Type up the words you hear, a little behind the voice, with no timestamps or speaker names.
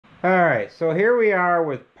Alright, so here we are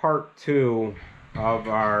with part 2 of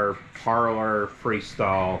our parlor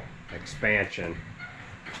freestall expansion.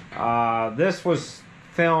 This was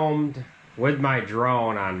filmed with my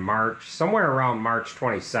drone on somewhere around March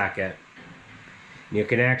 22nd. You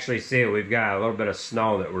can actually see it. We've got a little bit of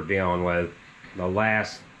snow that we're dealing with. The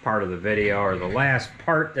last part of the video, or the last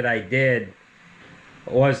part that I did,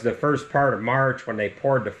 was the first part of March when they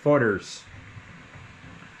poured the footers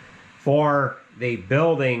for the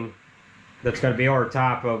building that's going to be over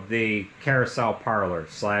top of the carousel parlor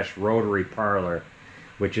 / rotary parlor,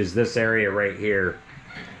 which is this area right here.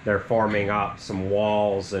 They're forming up some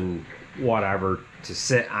walls and whatever to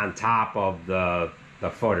sit on top of the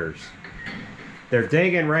footers. They're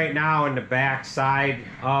digging right now in the back side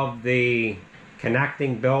of the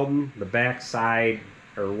connecting building, the back side,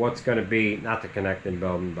 or what's going to be, not the connecting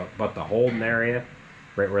building, but the holding area,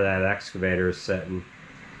 right where that excavator is sitting.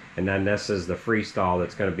 And then this is the freestall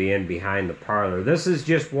that's going to be in behind the parlor. This is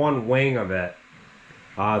just one wing of it.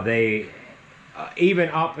 Even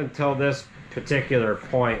up until this particular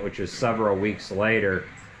point, which is several weeks later,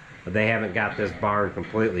 they haven't got this barn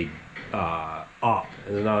completely up.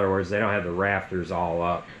 In other words, they don't have the rafters all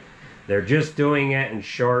up. They're just doing it in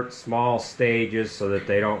short, small stages so that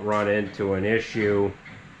they don't run into an issue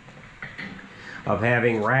of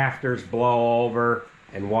having rafters blow over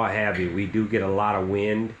and what have you. We do get a lot of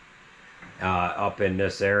wind up in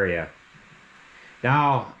this area.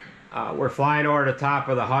 Now, we're flying over the top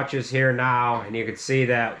of the hutches here now, and you can see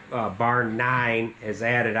that barn 9 is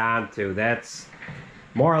added onto. That's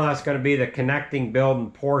more or less going to be the connecting building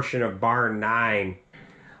portion of barn 9.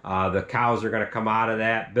 The cows are going to come out of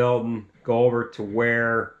that building, go over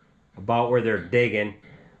to about where they're digging,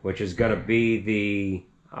 which is going to be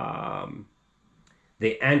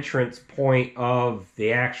the entrance point of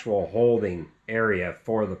the actual holding area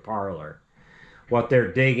for the parlor. What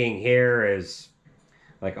they're digging here is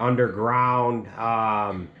like underground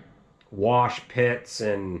wash pits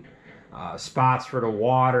and spots for the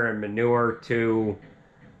water and manure to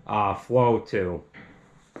flow to.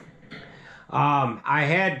 I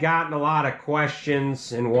had gotten a lot of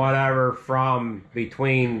questions and whatever from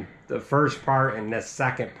between the first part and the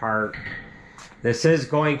second part. This is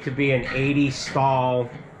going to be an 80 stall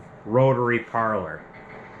rotary parlor.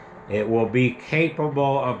 It will be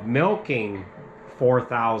capable of milking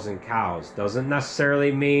 4,000 cows. Doesn't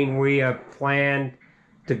necessarily mean we have planned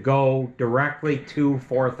to go directly to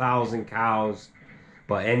 4,000 cows,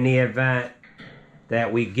 but in the event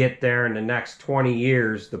that we get there in the next 20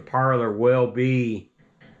 years, the parlor will be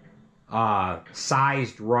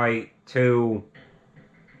sized right to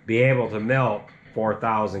be able to milk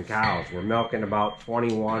 4,000 cows. We're milking about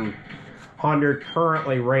 2,100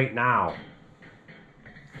 currently right now.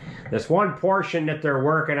 This one portion that they're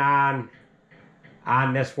working on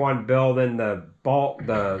this one building,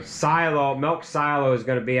 the silo, milk silo, is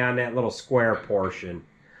going to be on that little square portion.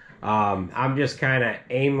 I'm just kind of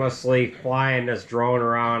aimlessly flying this drone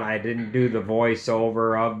around. I didn't do the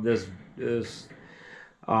voiceover of this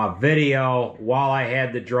video while I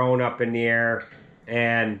had the drone up in the air,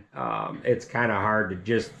 and it's kind of hard to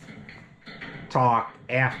just talk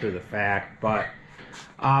after the fact, but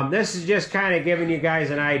this is just kind of giving you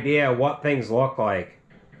guys an idea of what things look like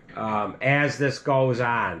as this goes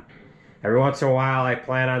on. Every once in a while I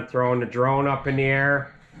plan on throwing the drone up in the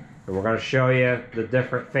air, and we're going to show you the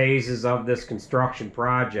different phases of this construction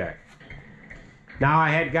project. Now, I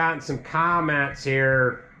had gotten some comments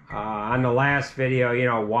here on the last video, you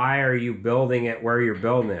know, why are you building it where you're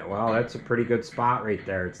building it? Well, that's a pretty good spot right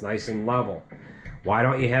there. It's nice and level. Why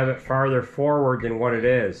don't you have it farther forward than what it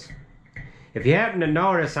is? If you happen to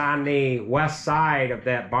notice on the west side of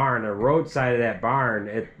that barn, the road side of that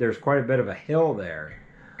barn, there's quite a bit of a hill there.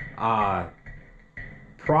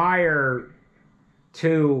 Prior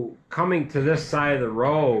to coming to this side of the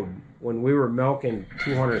road, when we were milking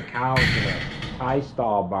 200 cows in a high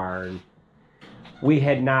stall barn, we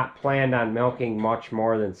had not planned on milking much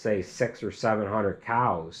more than, say, 600 or 700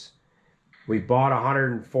 cows. We bought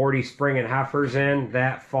 140 spring heifers in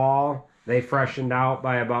that fall. They freshened out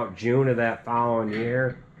by about June of that following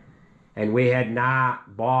year. And we had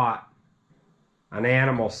not bought an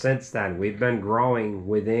animal since then. We've been growing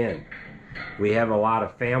within. We have a lot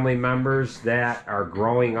of family members that are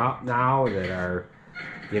growing up now that are,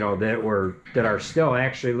 you know, that are still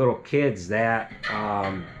actually little kids that,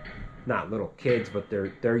 not little kids, but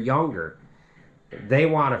they're younger. They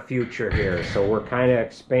want a future here, so we're kind of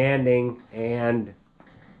expanding and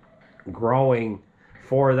growing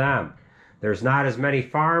for them. There's not as many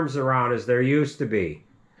farms around as there used to be.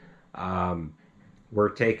 We're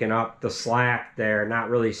taking up the slack there. Not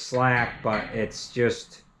really slack, but it's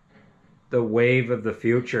just the wave of the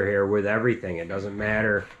future here with everything. It doesn't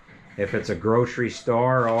matter if it's a grocery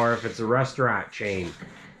store or if it's a restaurant chain.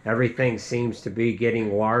 Everything seems to be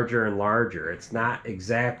getting larger and larger. It's not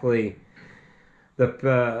exactly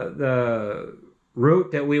the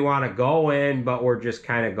route that we want to go in, but we're just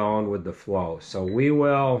kind of going with the flow. So we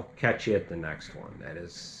will catch you at the next one. That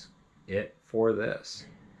is it for this.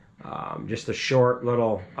 Just a short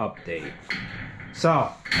little update.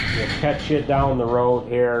 So we'll catch you down the road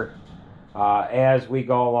here. As we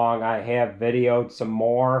go along, I have videoed some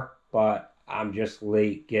more, but I'm just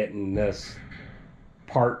late getting this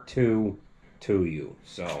part 2 to you.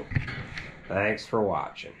 So thanks for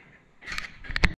watching.